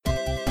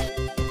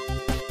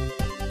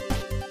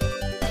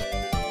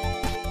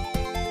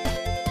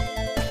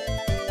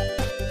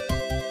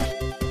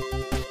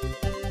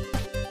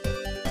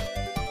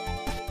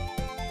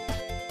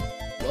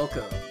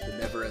Welcome to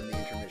Never End the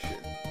Intermission,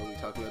 where we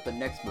talk about the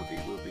next movie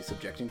we'll be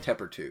subjecting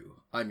Tepper to.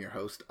 I'm your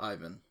host,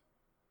 Ivan.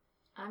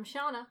 I'm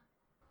Shauna.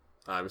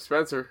 I'm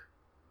Spencer.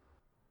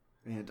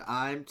 And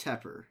I'm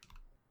Tepper.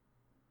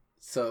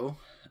 So,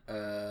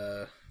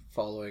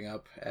 following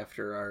up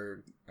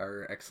after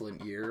our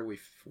excellent year,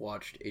 we've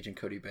watched Agent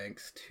Cody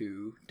Banks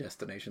 2,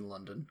 Destination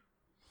London.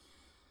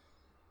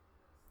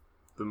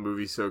 The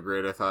movie's so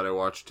great I thought I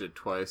watched it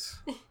twice.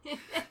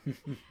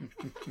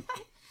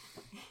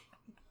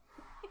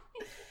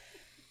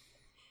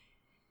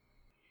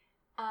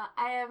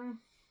 I am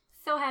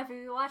so happy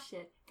we watched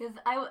it, because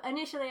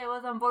initially I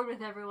was on board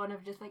with everyone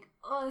of just like,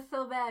 oh, it's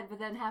so bad, but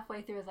then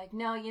halfway through I was like,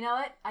 no, you know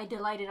what? I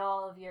delighted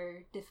all of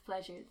your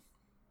displeasures.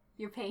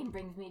 Your pain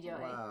brings me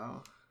joy.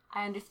 Wow.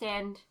 I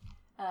understand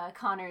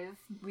Connor's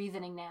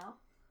reasoning now.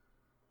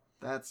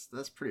 That's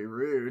pretty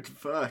rude.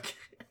 Fuck.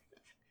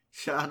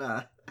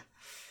 Shauna.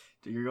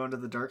 Dude, you're going to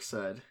the dark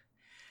side.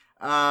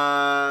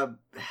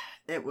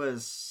 It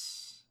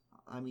was...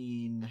 I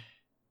mean...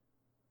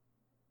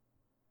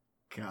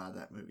 God,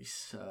 that movie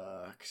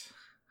sucked.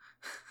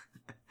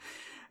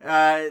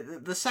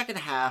 The second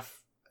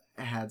half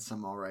had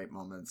some alright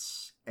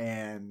moments,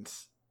 and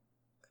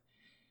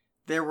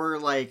there were,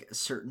 like,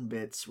 certain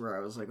bits where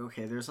I was like,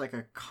 okay, there's, like,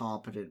 a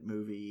competent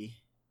movie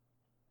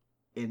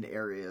in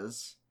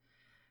areas.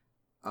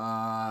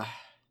 I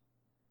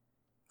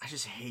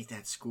just hate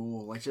that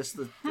school. Like, just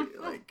the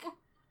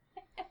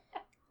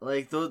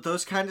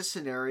those kind of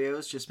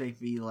scenarios just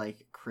make me,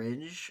 like,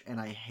 cringe, and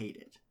I hate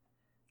it.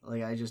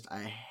 Like, I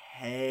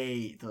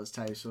hate those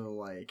types of,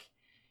 like,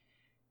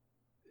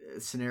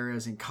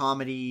 scenarios in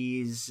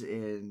comedies,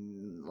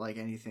 in, like,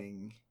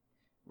 anything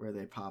where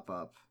they pop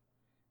up.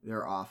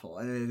 They're awful.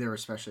 And they're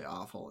especially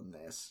awful in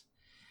this.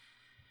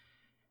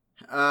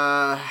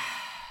 The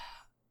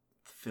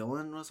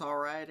villain was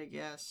alright, I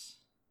guess.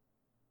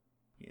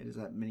 Yeah, does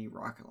that mini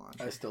rocket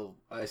launcher?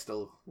 I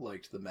still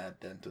liked the Mad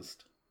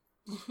Dentist.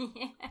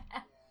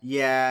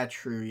 Yeah,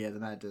 true. Yeah,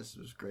 the Mad Dentist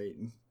was great.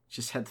 And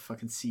just had the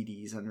fucking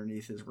CDs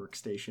underneath his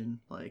workstation.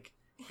 Like,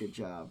 good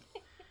job.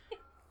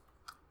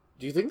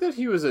 Do you think that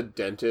he was a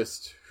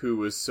dentist who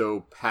was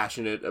so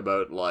passionate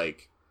about,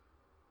 like,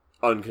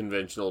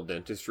 unconventional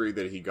dentistry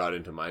that he got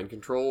into mind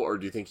control? Or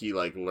do you think he,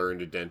 like,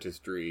 learned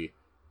dentistry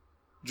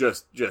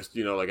just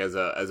you know, like, as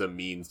a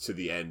means to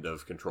the end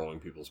of controlling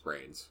people's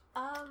brains?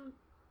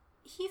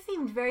 He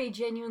seemed very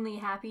genuinely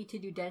happy to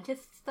do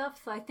dentist stuff,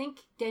 so I think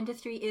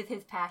dentistry is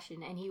his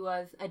passion, and he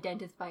was a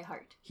dentist by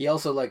heart. He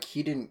also, like,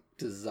 he didn't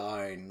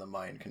design the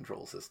mind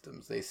control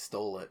systems. They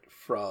stole it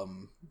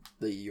from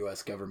the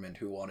US government,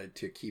 who wanted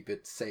to keep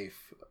it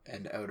safe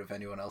and out of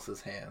anyone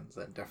else's hands,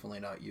 and definitely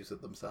not use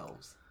it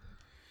themselves.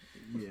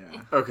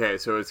 Yeah. Okay,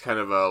 so it's kind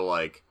of a,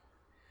 like,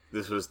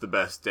 this was the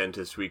best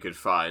dentist we could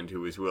find who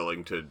was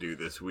willing to do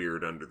this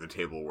weird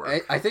under-the-table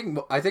work. I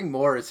think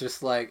more it's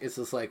just like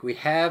we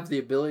have the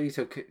ability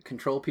to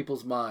control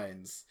people's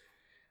minds.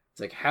 It's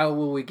like, how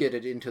will we get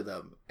it into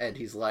them? And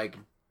he's like,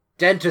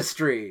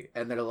 dentistry!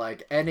 And they're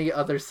like, any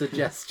other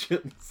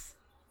suggestions?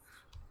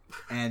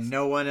 And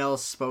no one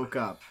else spoke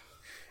up.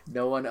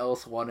 No one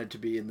else wanted to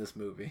be in this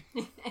movie.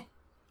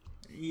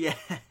 Yeah.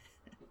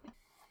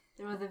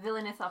 There was a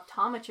villainous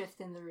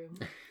optometrist in the room.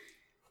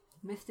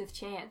 Missed his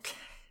chance.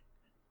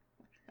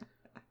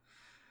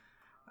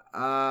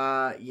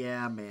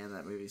 Yeah, man,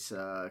 that movie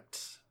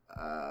sucked.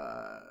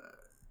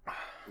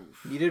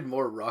 Needed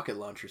more rocket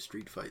launcher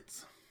street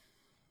fights.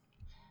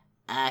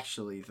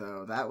 Actually,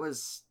 though, that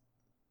was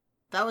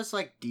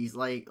like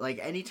like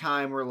any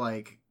time where,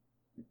 like,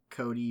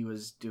 Cody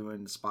was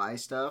doing spy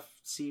stuff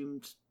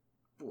seemed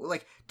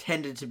like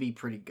tended to be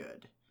pretty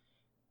good.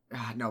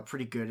 No,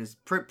 pretty good is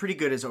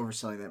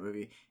overselling that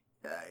movie.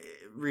 It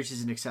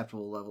reaches an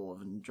acceptable level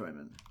of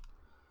enjoyment.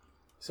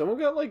 Someone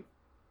got, like,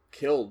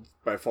 killed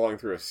by falling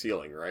through a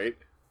ceiling, right?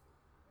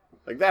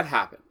 Like, that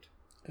happened.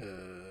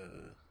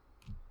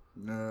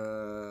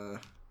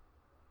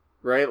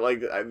 Right?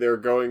 Like, they're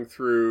going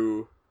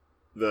through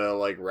the,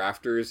 like,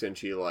 rafters, and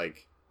she,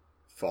 like,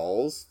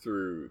 falls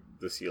through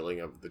the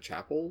ceiling of the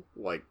chapel,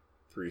 like,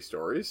 3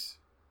 stories.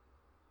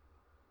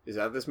 Is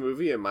that this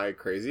movie? Am I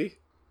crazy?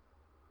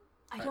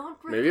 I don't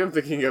recall... Maybe I'm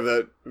thinking of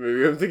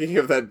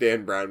that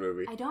Dan Brown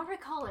movie. I don't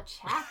recall a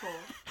chapel.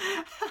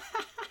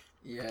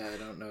 Yeah, I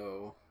don't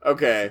know.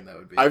 Okay, That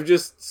would be. I've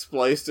just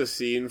spliced a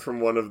scene from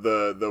one of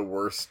the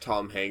worst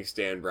Tom Hanks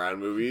Dan Brown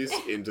movies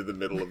into the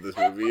middle of this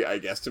movie, I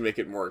guess to make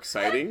it more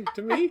exciting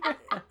to me.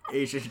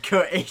 Agent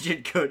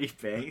Cody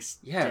Banks.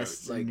 Yeah,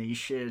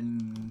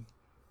 Destination.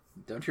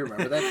 Don't you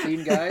remember that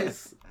scene,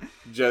 guys?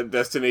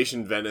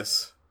 Destination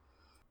Venice.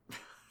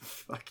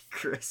 Fucking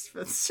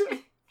Christmas.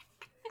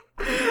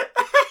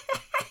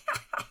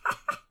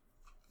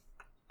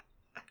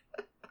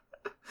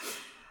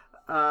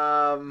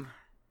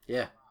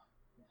 Yeah.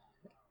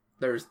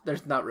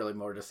 There's not really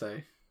more to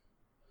say.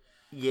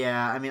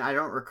 Yeah, I mean, I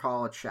don't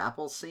recall a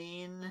chapel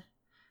scene.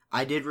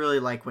 I did really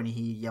like when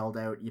he yelled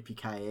out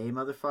 "Yippee-ki-yay,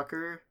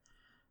 motherfucker."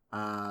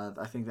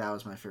 I think that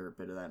was my favorite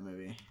bit of that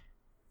movie.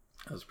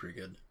 That was pretty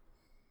good.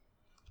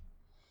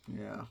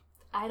 Yeah.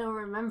 I don't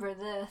remember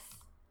this.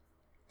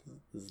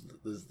 This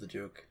is the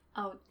joke.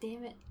 Oh,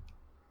 damn it.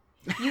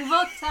 You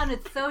both sounded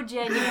so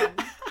genuine.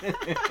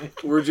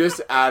 We're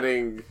just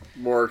adding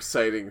more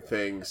exciting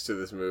things to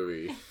this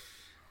movie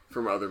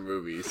from other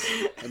movies.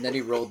 And then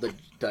he rolled the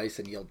dice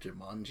and yelled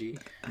Jumanji.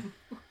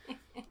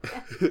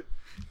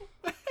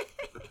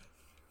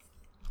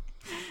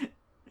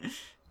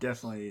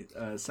 Definitely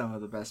some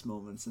of the best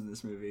moments in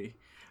this movie.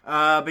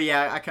 But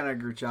yeah, I kind of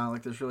agree with John.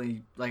 Like, there's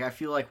really, like, I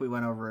feel like we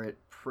went over it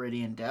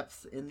pretty in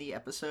depth in the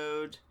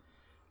episode.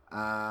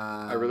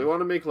 I really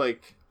want to make,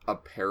 like, a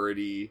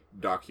parody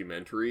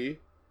documentary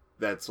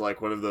that's,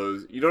 like, one of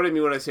those... You know what I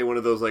mean when I say one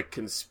of those, like,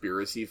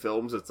 conspiracy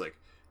films? It's like,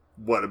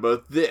 what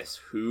about this?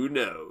 Who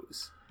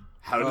knows?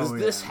 How does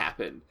this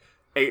happen?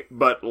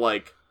 But,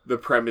 like, the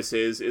premise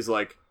is,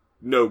 like,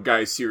 no,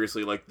 guys,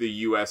 seriously, like, the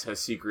U.S. has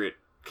secret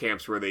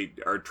camps where they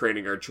are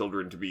training our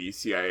children to be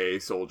CIA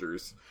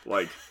soldiers.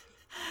 Like...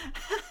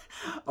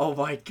 Oh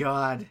my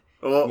god.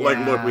 Well, Yeah.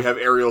 like, look, we have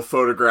aerial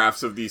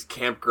photographs of these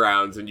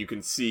campgrounds, and you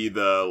can see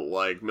the,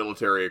 like,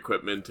 military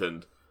equipment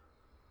and,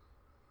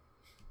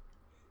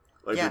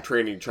 like, Yeah. they're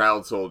training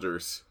child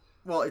soldiers.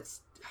 Well,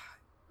 it's...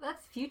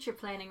 That's future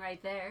planning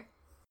right there.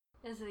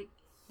 It's like,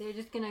 they're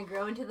just gonna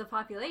grow into the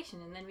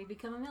population and then we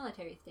become a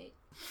military state.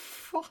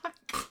 Fuck.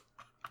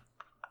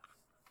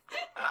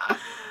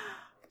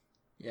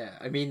 Yeah,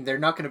 I mean, they're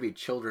not going to be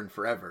children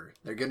forever.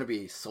 They're going to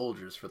be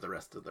soldiers for the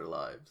rest of their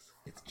lives.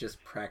 It's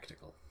just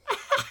practical.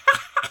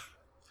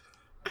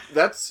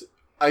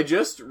 I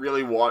just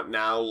really want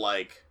now,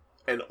 like,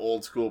 an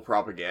old school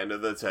propaganda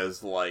that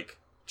says, like,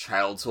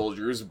 child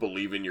soldiers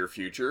believe in your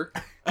future.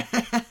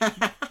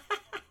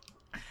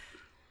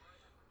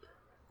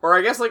 Or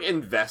I guess, like,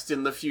 invest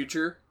in the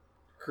future.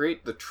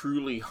 Create the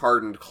truly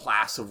hardened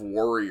class of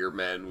warrior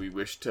men we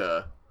wish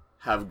to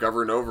have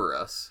govern over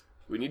us.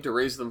 We need to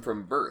raise them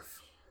from birth.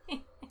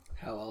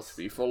 How else?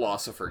 Be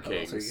philosopher How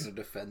else are you kings. going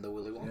to defend the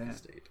Willy Wonka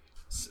state?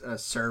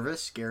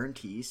 Service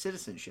guarantees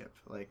citizenship.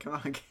 Like, come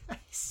on,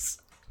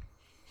 guys.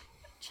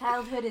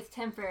 Childhood is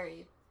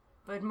temporary,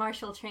 but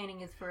martial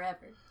training is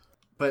forever.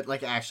 But,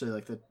 like, actually,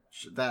 like,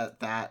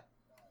 that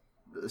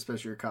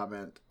especially your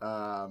comment,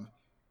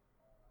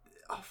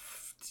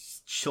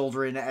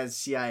 children as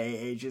CIA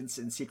agents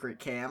in secret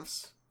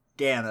camps.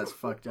 Damn, that's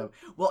fucked up.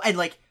 Well, and,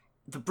 like,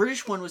 the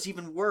British one was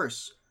even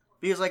worse.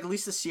 Because, like, at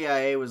least the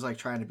CIA was, like,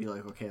 trying to be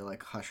like, okay,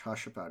 like,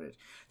 hush-hush about it.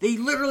 They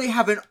literally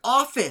have an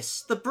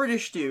office, the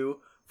British do,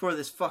 for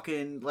this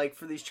fucking, like,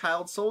 for these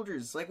child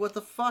soldiers. Like, what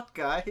the fuck,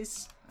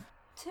 guys?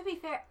 To be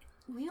fair,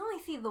 we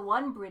only see the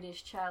one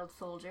British child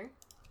soldier.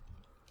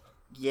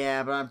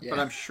 Yeah, but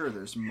I'm sure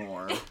there's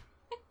more.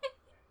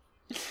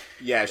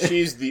 Yeah,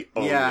 she's the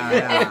only.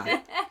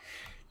 Yeah.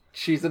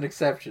 She's an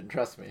exception,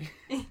 trust me.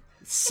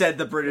 Said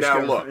the British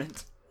Now,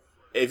 government.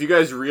 If you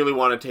guys really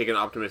want to take an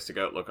optimistic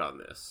outlook on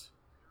this,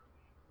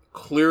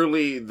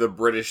 clearly the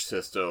British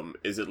system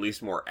is at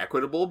least more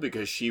equitable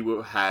because she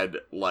had,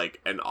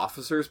 like, an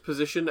officer's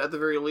position at the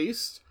very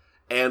least,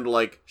 and,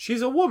 like,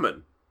 she's a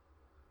woman.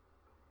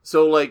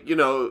 So, like, you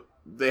know,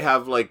 they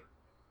have, like,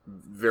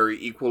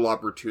 very equal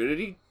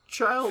opportunity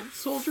child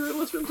soldier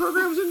enlistment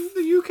programs in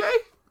the UK.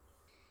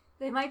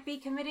 They might be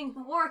committing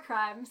war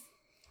crimes.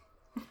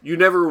 You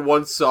never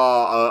once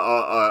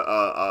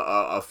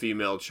saw a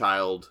female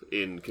child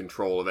in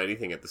control of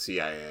anything at the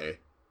CIA.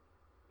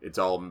 It's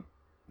all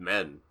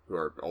men who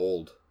are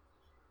old,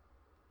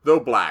 though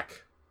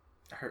black.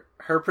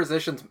 Her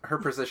position's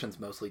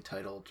mostly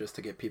title, just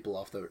to get people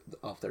off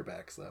their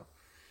backs, though.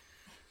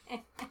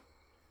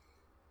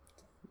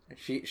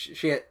 She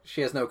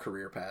has no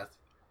career path.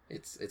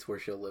 It's where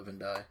she'll live and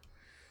die.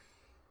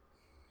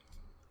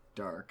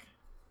 Dark.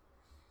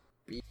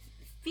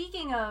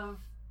 Speaking of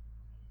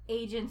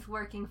agents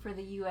working for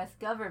the U.S.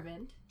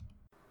 government,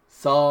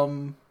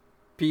 Some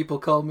people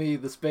call me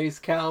the space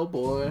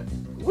cowboy.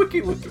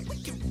 Wiki wiki.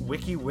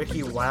 Wiki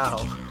wow.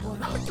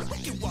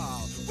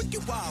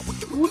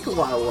 Wiki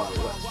wow wow.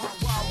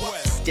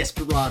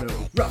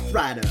 Desperado, Rough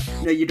Rider.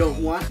 No, you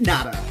don't want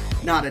nada.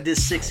 Nada,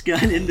 this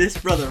 6-gun in this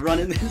brother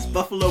running this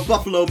buffalo.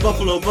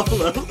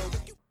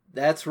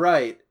 That's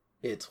right.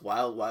 It's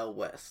Wild Wild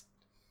West.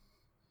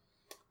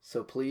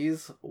 So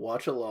please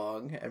watch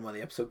along, and when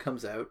the episode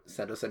comes out,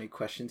 send us any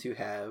questions you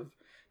have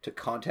to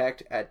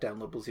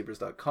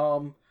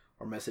contact@downloadablezebras.com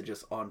or message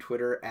us on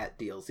Twitter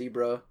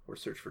 @DLZebra or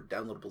search for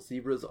Downloadable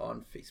Zebras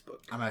on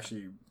Facebook. I'm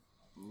actually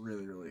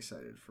really, really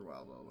excited for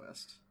Wild Wild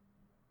West.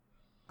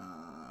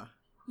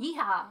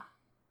 yeehaw!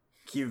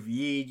 You've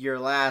yeed your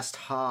last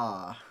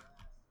ha.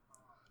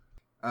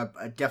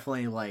 I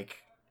definitely, like,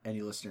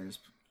 any listeners,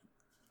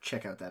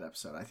 check out that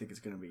episode. I think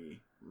it's going to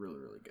be really,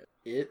 really good.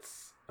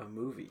 It's a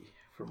movie,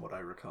 from what I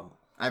recall.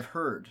 I've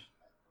heard.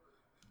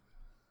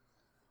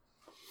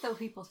 So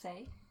people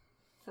say.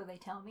 So they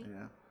tell me.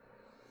 Yeah.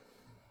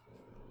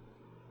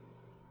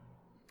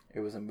 It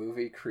was a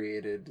movie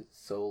created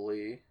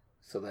solely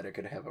so that it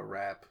could have a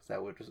rap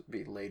that would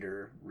be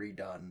later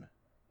redone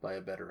by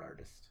a better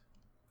artist.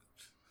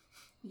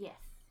 Yes.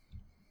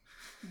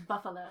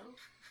 Buffalo.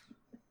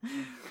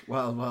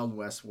 Wild Wild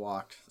West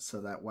walked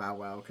so that Wow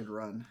Wow could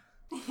run.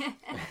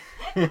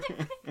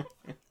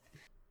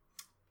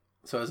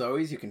 So as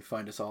always, you can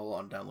find us all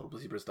on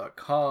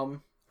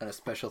downloadablezebras.com. And a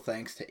special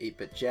thanks to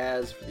 8-Bit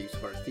Jazz for the use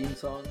of our theme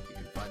song. You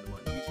can find them on